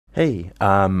Hey,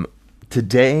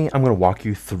 today I'm going to walk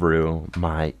you through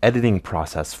my editing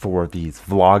process for these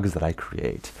vlogs that I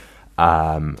create.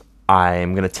 Um,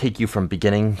 I'm going to take you from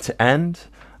beginning to end,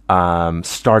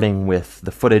 starting with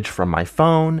the footage from my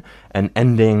phone and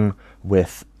ending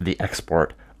with the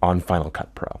export on Final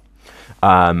Cut Pro.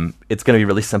 It's going to be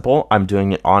really simple. I'm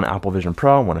doing it on Apple Vision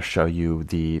Pro. I want to show you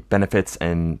the benefits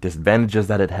and disadvantages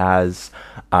that it has.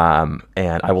 And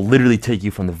I will literally take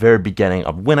you from the very beginning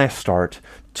of when I start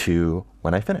to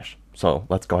when I finish. So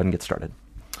let's go ahead and get started.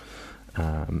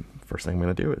 First thing I'm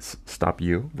going to do is stop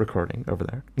you recording over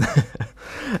there.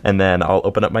 And then I'll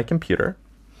open up my computer.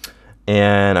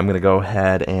 And I'm going to go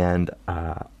ahead and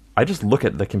I just look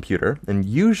at the computer, and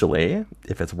usually,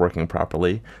 if it's working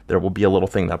properly, there will be a little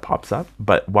thing that pops up.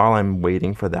 But while I'm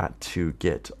waiting for that to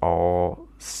get all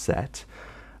set,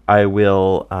 I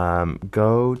will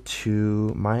go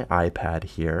to my iPad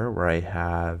here, where I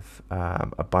have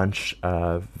a bunch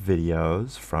of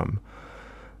videos from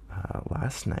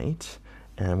last night.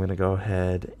 And I'm going to go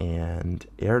ahead and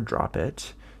AirDrop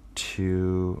it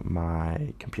to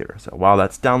my computer. So while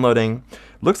that's downloading,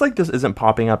 looks like this isn't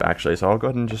popping up actually. So I'll go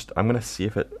ahead and I'm going to see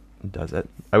if it does it.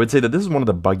 I would say that this is one of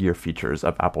the buggier features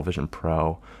of Apple Vision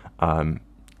Pro.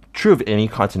 True of any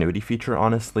continuity feature,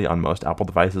 honestly, on most Apple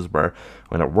devices, where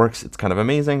when it works, it's kind of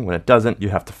amazing. When it doesn't, you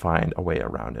have to find a way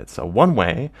around it. So one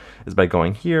way is by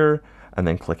going here and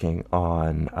then clicking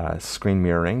on screen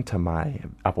mirroring to my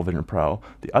Apple Vision Pro.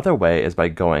 The other way is by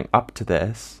going up to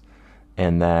this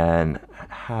and then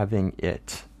having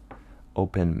it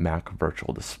open Mac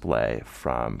Virtual Display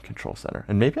from Control Center.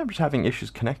 And maybe I'm just having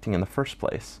issues connecting in the first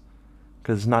place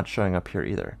because it's not showing up here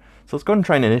either. So let's go ahead and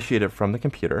try and initiate it from the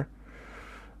computer.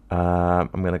 I'm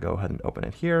going to go ahead and open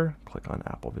it here, click on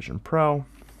Apple Vision Pro,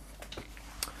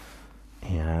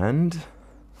 and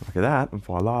look at that,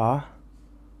 voila,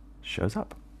 shows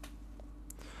up.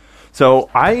 So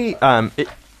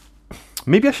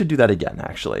maybe I should do that again,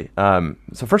 actually.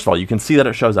 So first of all, you can see that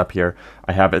it shows up here.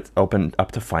 I have it opened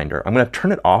up to Finder. I'm going to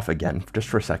turn it off again just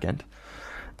for a second.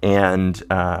 And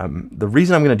the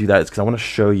reason I'm going to do that is because I want to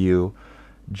show you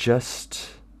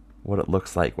just what it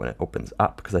looks like when it opens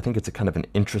up, because I think it's a kind of an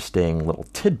interesting little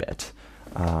tidbit.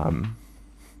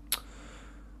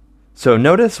 So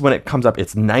notice when it comes up,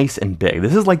 it's nice and big.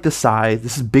 This is like the size.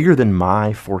 This is bigger than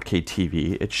my 4K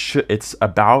TV. It's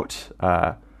about,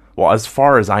 well, as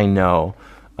far as I know,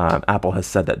 Apple has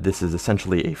said that this is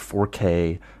essentially a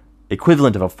 4K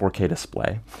equivalent of a 4K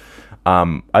display.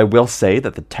 I will say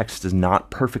that the text is not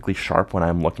perfectly sharp when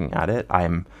I'm looking at it.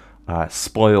 I'm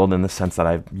spoiled in the sense that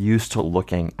I'm used to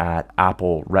looking at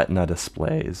Apple Retina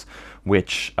displays,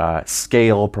 which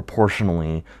scale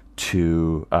proportionally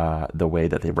to the way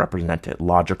that they represent it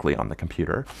logically on the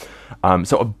computer.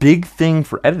 So a big thing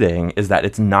for editing is that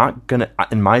it's not gonna,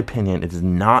 in my opinion, it is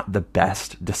not the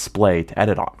best display to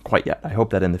edit on quite yet. I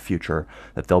hope that in the future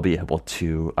that they'll be able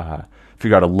to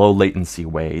figure out a low latency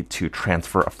way to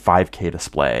transfer a 5K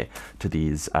display to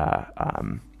these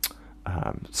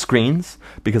screens,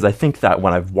 because I think that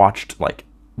when I've watched like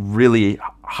really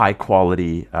high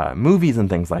quality movies and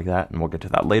things like that, and we'll get to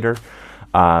that later,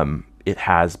 it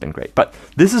has been great. But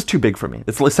this is too big for me.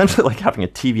 It's essentially like having a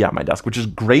TV at my desk, which is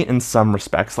great in some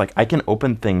respects. Like I can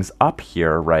open things up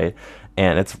here, right?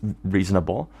 And it's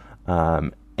reasonable.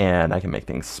 And I can make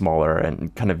things smaller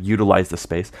and kind of utilize the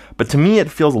space. But to me,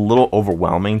 it feels a little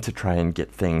overwhelming to try and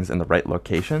get things in the right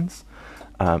locations.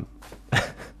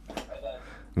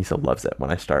 Miso loves it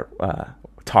when I start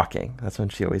talking. That's when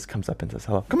she always comes up and says,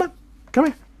 hello. Come on, come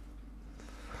here.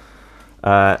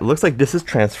 It looks like this is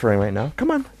transferring right now.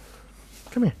 Come on,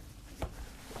 come here.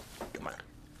 Come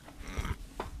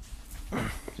on.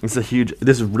 This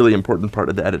is a really important part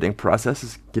of the editing process,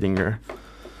 is getting your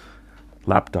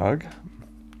lapdog.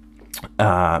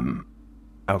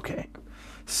 Okay,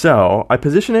 so I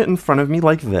position it in front of me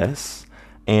like this.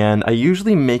 And I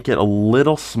usually make it a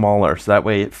little smaller, so that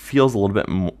way it feels a little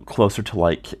bit closer to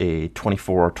like a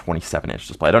 24 or 27 inch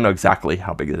display. I don't know exactly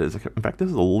how big it is. In fact, this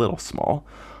is a little small.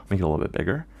 I'll make it a little bit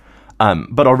bigger.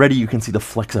 But already you can see the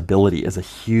flexibility is a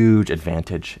huge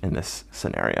advantage in this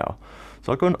scenario.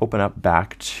 So I'll go and open up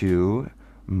back to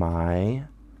my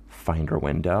Finder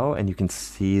window, and you can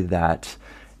see that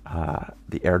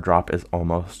the AirDrop is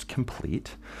almost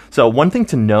complete. So one thing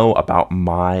to know about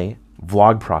my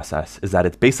vlog process is that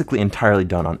it's basically entirely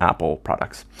done on Apple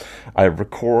products. I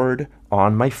record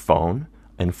on my phone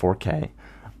in 4K.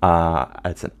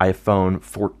 It's an iPhone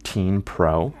 14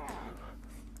 Pro.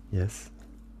 Yes.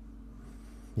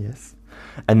 Yes.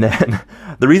 And then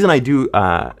the reason I do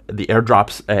the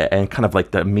airdrops and kind of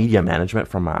like the media management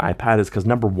from my iPad is because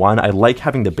number one, I like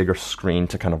having the bigger screen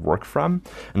to kind of work from.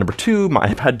 And number two, my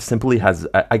iPad simply has,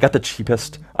 I got the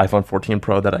cheapest iPhone 14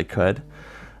 Pro that I could.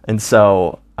 And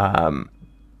so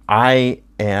I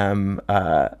am,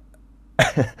 I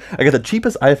got the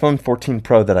cheapest iPhone 14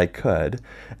 Pro that I could.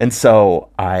 And so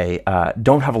I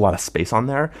don't have a lot of space on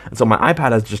there. And so my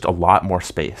iPad has just a lot more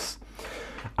space.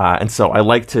 And so I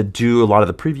like to do a lot of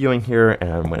the previewing here,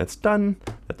 and when it's done,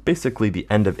 that's basically the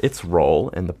end of its role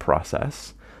in the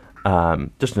process.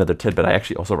 Just another tidbit, I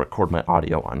actually also record my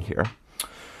audio on here,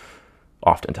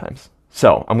 oftentimes.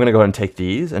 So I'm going to go ahead and take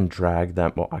these and drag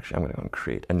them. Well, actually, I'm going to go and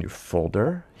create a new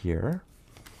folder here.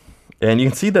 And you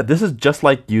can see that this is just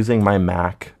like using my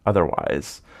Mac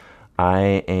otherwise.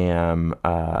 I am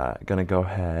going to go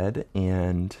ahead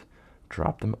and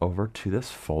drop them over to this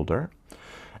folder.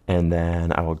 And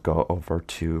then I will go over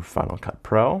to Final Cut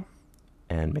Pro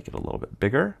and make it a little bit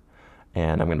bigger.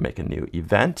 And I'm going to make a new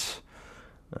event,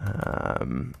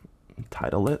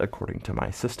 title it according to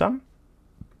my system.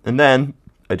 And then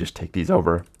I just take these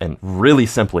over and really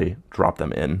simply drop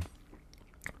them in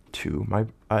to my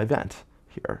event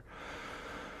here.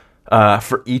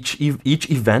 For each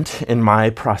event in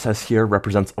my process here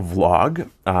represents a vlog.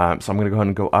 So I'm going to go ahead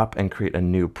and go up and create a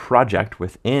new project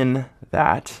within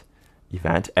that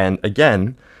event. And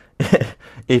again,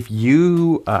 if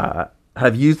you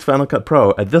have used Final Cut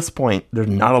Pro, at this point, there's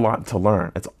not a lot to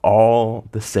learn. It's all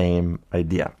the same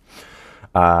idea.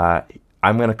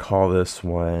 I'm going to call this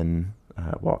one,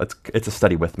 well, it's a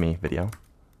study with me video.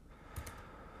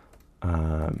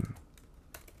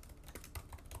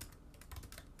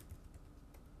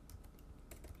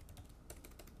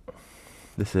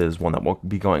 This is one that will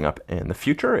be going up in the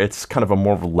future. It's kind of a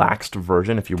more relaxed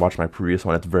version. If you watch my previous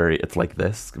one, it's like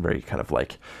this, very kind of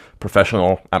like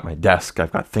professional at my desk.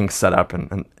 I've got things set up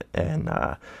and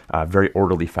very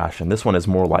orderly fashion. This one is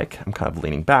more like I'm kind of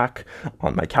leaning back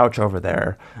on my couch over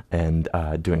there and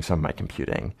doing some of my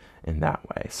computing in that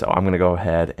way. So I'm going to go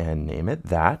ahead and name it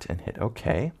that and hit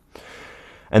OK.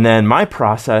 And then my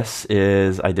process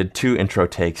is I did 2 intro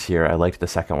takes here. I liked the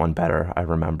second one better, I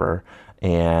remember.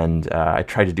 And I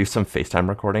tried to do some FaceTime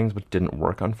recordings, but didn't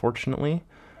work, unfortunately.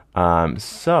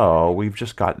 So we've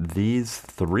just got these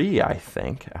 3, I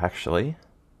think, actually.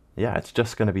 Yeah, it's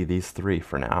just going to be these 3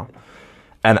 for now.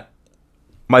 And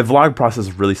my vlog process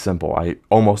is really simple. I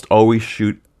almost always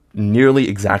shoot nearly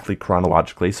exactly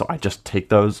chronologically. So I just take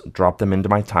those, drop them into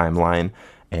my timeline,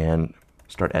 and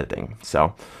start editing.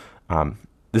 So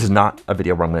this is not a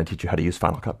video where I'm going to teach you how to use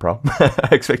Final Cut Pro. I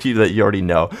expect you that you already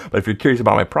know, but if you're curious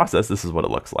about my process, this is what it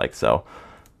looks like. So,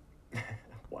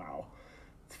 wow,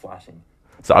 it's flashing.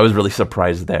 So I was really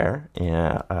surprised there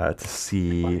to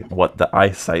see what the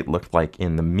eyesight looked like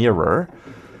in the mirror.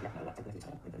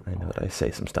 I know that I say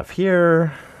some stuff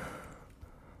here.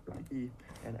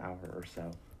 An hour or so.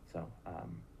 So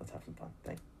let's have some fun.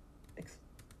 Thanks.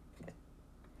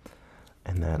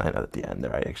 And then I know at the end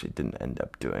there, I actually didn't end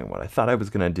up doing what I thought I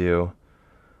was going to do.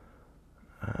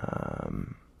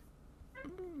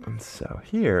 And so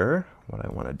here, what I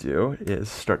want to do is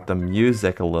start the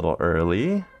music a little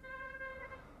early.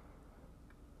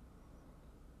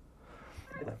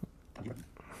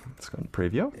 Let's go and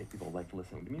preview. People like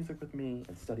listening to music with me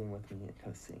and studying with me and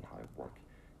kind of seeing how I work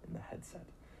in the headset.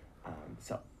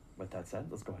 So with that said,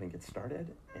 let's go ahead and get started.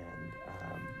 And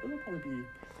it'll probably be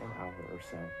an hour or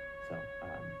so. So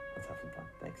let's have some fun.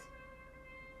 Thanks.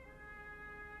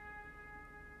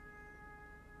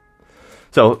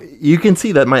 So you can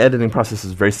see that my editing process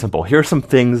is very simple. Here are some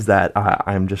things that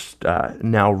I'm just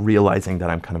now realizing that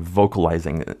I'm kind of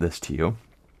vocalizing this to you.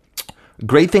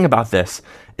 Great thing about this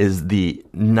is the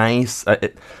nice,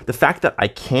 the fact that I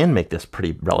can make this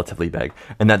pretty relatively big,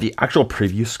 and that the actual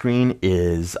preview screen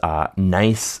is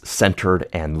nice, centered,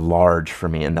 and large for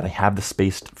me, and that I have the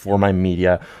space for my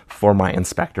media, for my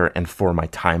inspector, and for my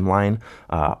timeline,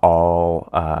 all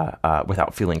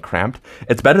without feeling cramped.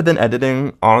 It's better than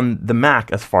editing on the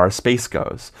Mac as far as space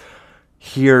goes.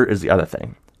 Here is the other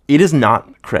thing. It is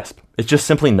not crisp. It's just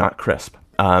simply not crisp.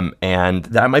 And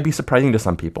that might be surprising to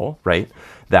some people, right?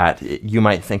 That you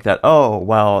might think that, oh,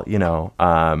 well, you know,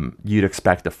 you'd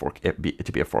expect it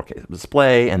to be a 4K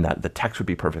display, and that the text would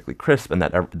be perfectly crisp, and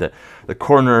that the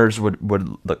corners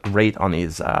would look great on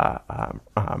these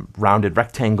rounded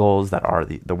rectangles that are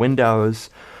the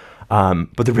windows.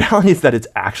 But the reality is that it's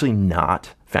actually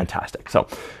not fantastic. So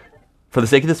for the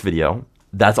sake of this video,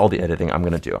 that's all the editing I'm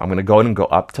going to do. I'm going to go ahead and go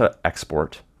up to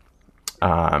export.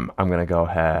 I'm going to go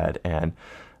ahead, and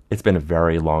it's been a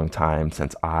very long time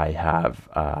since I have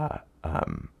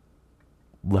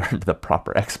learned the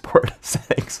proper export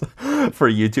settings for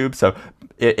YouTube. So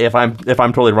if I'm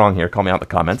totally wrong here, call me out in the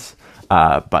comments.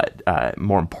 But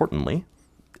more importantly,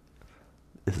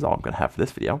 this is all I'm going to have for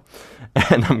this video.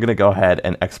 And I'm going to go ahead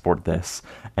and export this.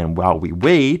 And while we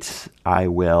wait, I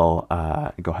will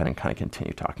go ahead and kind of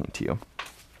continue talking to you.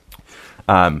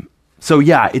 So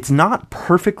yeah, it's not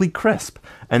perfectly crisp.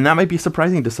 And that might be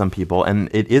surprising to some people. And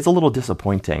it is a little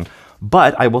disappointing.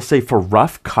 But I will say for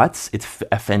rough cuts, it's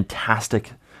a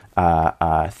fantastic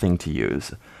thing to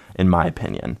use, in my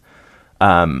opinion.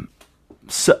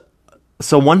 So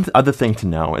one other thing to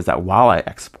know is that while I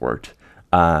export,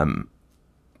 Final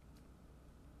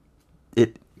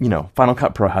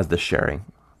Cut Pro has this sharing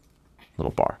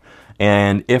little bar.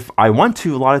 And if I want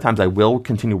to, a lot of times I will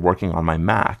continue working on my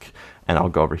Mac, and I'll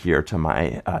go over here to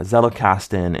my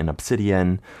Zettelkasten in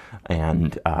Obsidian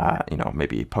and,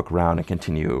 maybe poke around and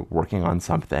continue working on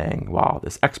something while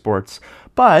this exports.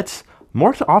 But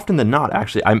more often than not,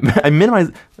 actually, I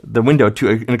minimize the window to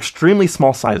an extremely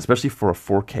small size, especially for a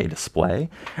 4K display.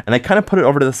 And I kind of put it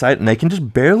over to the side, and I can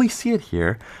just barely see it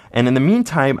here. And in the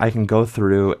meantime, I can go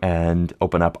through and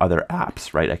open up other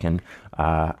apps, right? I can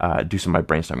do some of my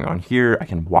brainstorming on here. I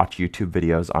can watch YouTube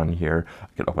videos on here. I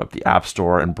can open up the App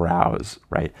Store and browse,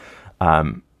 right?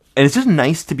 And it's just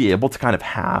nice to be able to kind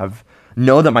of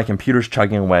know that my computer's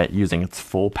chugging away using its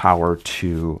full power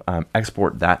to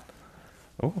export that.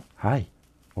 Oh, hi.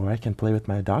 Or I can play with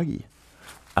my doggy.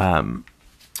 You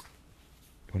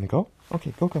want to go?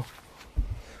 Okay, go.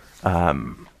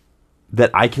 That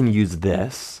I can use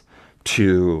this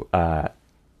to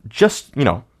just,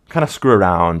 kind of screw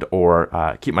around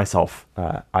or keep myself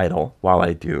idle while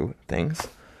I do things.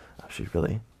 Oh, she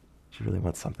really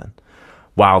wants something.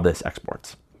 While this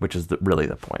exports, which is really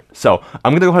the point. So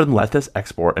I'm going to go ahead and let this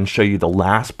export and show you the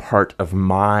last part of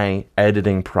my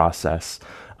editing process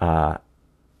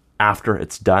after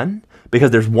it's done,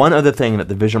 because there's one other thing that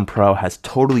the Vision Pro has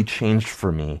totally changed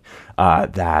for me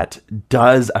that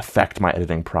does affect my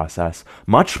editing process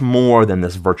much more than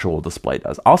this virtual display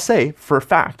does. I'll say for a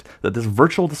fact that this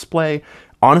virtual display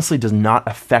honestly does not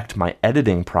affect my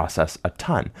editing process a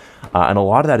ton. And a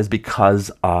lot of that is because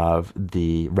of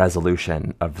the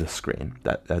resolution of the screen,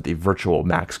 the virtual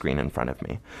Mac screen in front of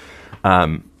me.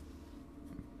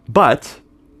 But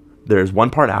there's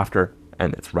one part after,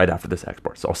 and it's right after this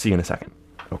export. So I'll see you in a second.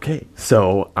 Okay,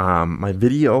 so my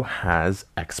video has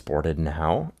exported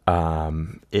now.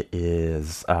 It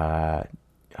is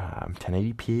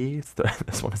 1080p.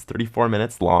 This one is 34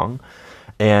 minutes long.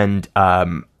 And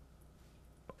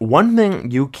one thing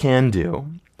you can do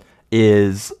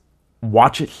is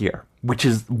watch it here, which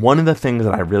is one of the things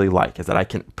that I really like, is that I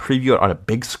can preview it on a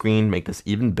big screen, make this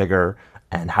even bigger,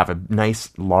 and have a nice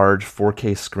large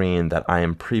 4K screen that I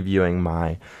am previewing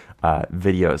my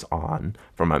videos on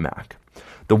from my Mac.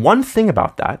 The one thing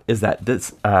about that is that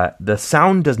the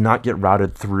sound does not get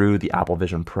routed through the Apple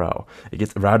Vision Pro. It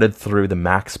gets routed through the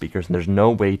Mac speakers, and there's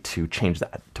no way to change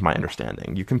that, to my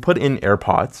understanding. You can put in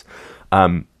AirPods,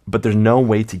 but there's no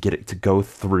way to get it to go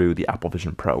through the Apple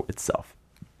Vision Pro itself.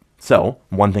 So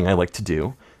one thing I like to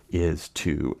do is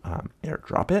to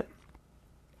AirDrop it.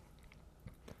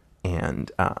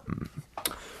 And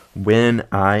when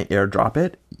I AirDrop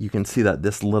it, you can see that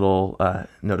this little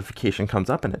notification comes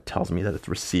up, and it tells me that it's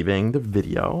receiving the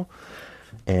video.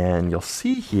 And you'll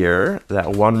see here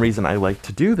that one reason I like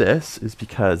to do this is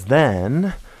because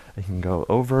then I can go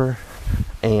over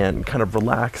and kind of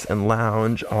relax and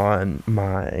lounge on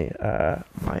my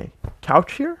my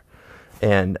couch here.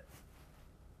 And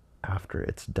after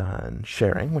it's done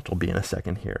sharing, which will be in a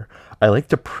second here, I like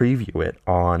to preview it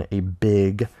on a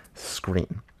big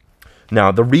screen. Now,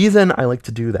 the reason I like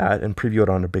to do that and preview it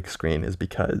on a big screen is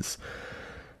because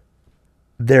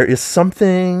there is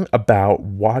something about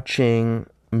watching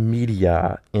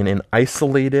media in an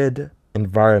isolated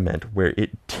environment where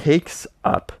it takes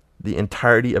up the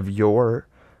entirety of your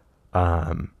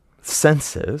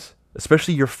senses,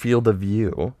 especially your field of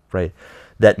view, right?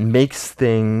 That makes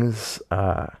things,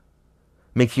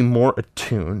 make you more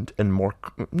attuned and more,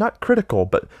 not critical,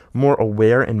 but more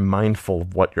aware and mindful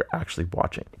of what you're actually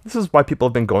watching. This is why people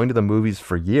have been going to the movies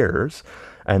for years.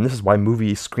 And this is why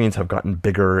movie screens have gotten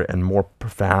bigger and more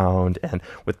profound and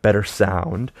with better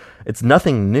sound. It's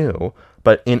nothing new,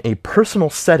 but in a personal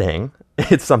setting,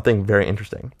 it's something very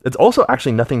interesting. It's also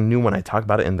actually nothing new when I talk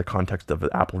about it in the context of the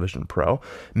Apple Vision Pro.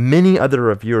 Many other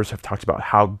reviewers have talked about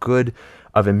how good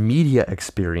of a media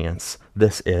experience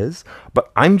this is,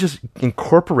 but I'm just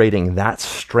incorporating that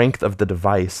strength of the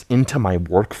device into my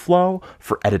workflow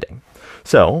for editing.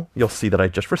 So you'll see that I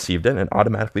just received it, and it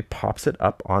automatically pops it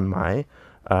up on my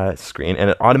screen, and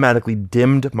it automatically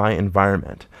dimmed my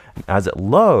environment. And as it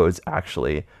loads,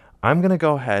 actually, I'm going to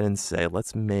go ahead and say,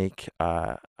 let's make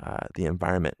the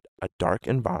environment a dark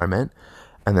environment,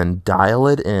 and then dial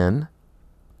it in.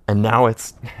 And now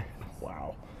it's,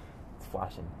 wow, it's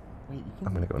flashing. Wait,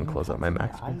 I'm going to go and close out my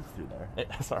Mac screen. Through there.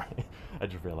 Sorry, I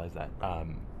just realized that.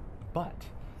 But,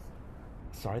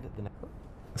 sorry that the...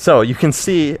 So you can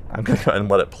see, I'm going to go ahead and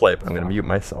let it play, but I'm going to mute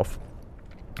myself.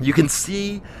 You can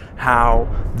see how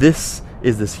this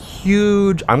is this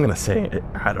huge, I'm going to say,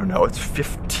 I don't know, it's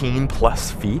 15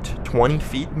 plus feet, 20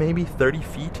 feet maybe, 30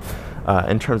 feet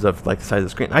in terms of like the size of the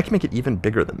screen. I can make it even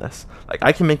bigger than this. Like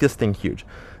I can make this thing huge.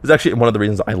 This is actually one of the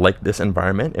reasons I like this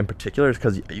environment in particular, is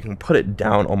because you can put it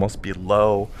down almost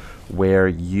below where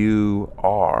you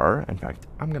are. In fact,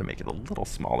 I'm going to make it a little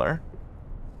smaller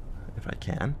if I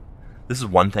can. This is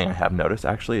one thing I have noticed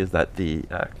actually, is that the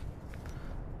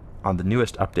on the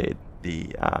newest update,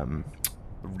 the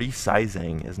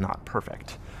resizing is not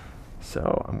perfect.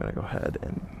 So I'm going to go ahead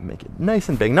and make it nice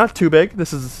and big. Not too big.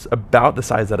 This is about the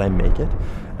size that I make it.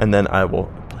 And then I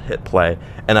will hit play.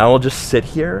 And I will just sit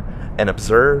here and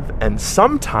observe. And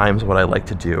sometimes what I like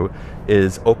to do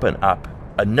is open up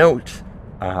a note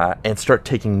and start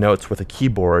taking notes with a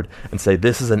keyboard and say,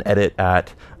 this is an edit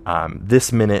at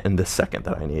this minute and this second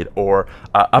that I need, or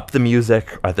up the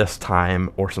music at this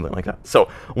time, or something like that. So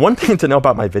one thing to know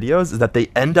about my videos is that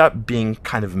they end up being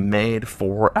kind of made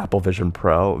for Apple Vision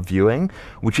Pro viewing,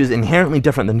 which is inherently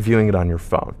different than viewing it on your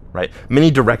phone, right? Many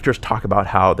directors talk about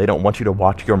how they don't want you to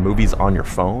watch your movies on your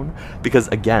phone because,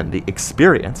 again, the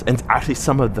experience and actually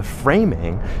some of the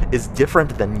framing is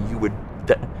different than you would,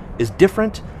 is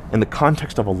different in the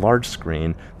context of a large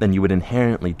screen than you would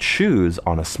inherently choose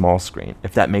on a small screen,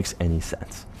 if that makes any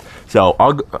sense. So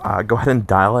I'll go ahead and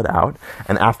dial it out,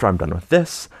 and after I'm done with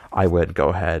this, I would go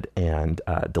ahead and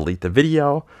delete the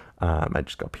video. I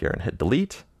just go up here and hit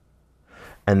delete,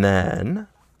 and then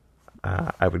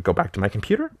I would go back to my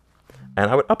computer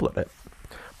and I would upload it.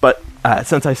 But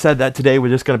since I said that today we're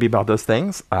just going to be about those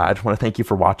things, I just want to thank you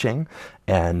for watching,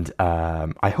 and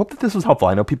I hope that this was helpful.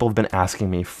 I know people have been asking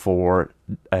me for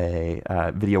a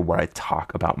video where I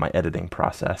talk about my editing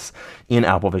process in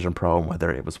Apple Vision Pro and whether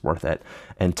it was worth it.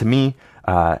 And to me,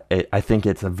 I think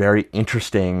it's a very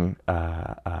interesting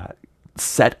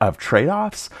set of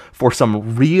trade-offs for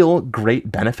some real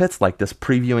great benefits like this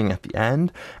previewing at the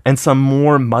end, and some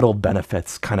more muddled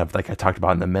benefits, kind of like I talked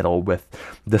about in the middle, with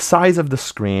the size of the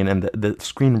screen and the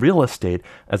screen real estate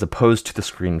as opposed to the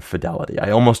screen fidelity.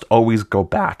 I almost always go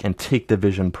back and take the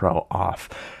Vision Pro off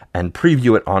and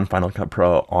preview it on Final Cut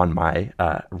Pro on my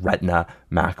Retina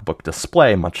MacBook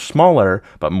display, much smaller,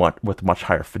 but with much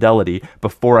higher fidelity,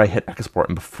 before I hit export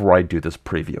and before I do this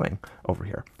previewing over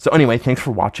here. So anyway, thanks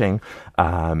for watching,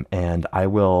 and I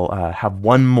will have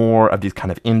one more of these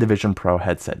kind of in the Vision Pro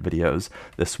headset videos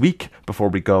this week before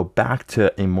we go back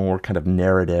to a more kind of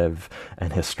narrative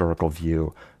and historical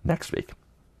view next week.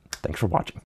 Thanks for watching.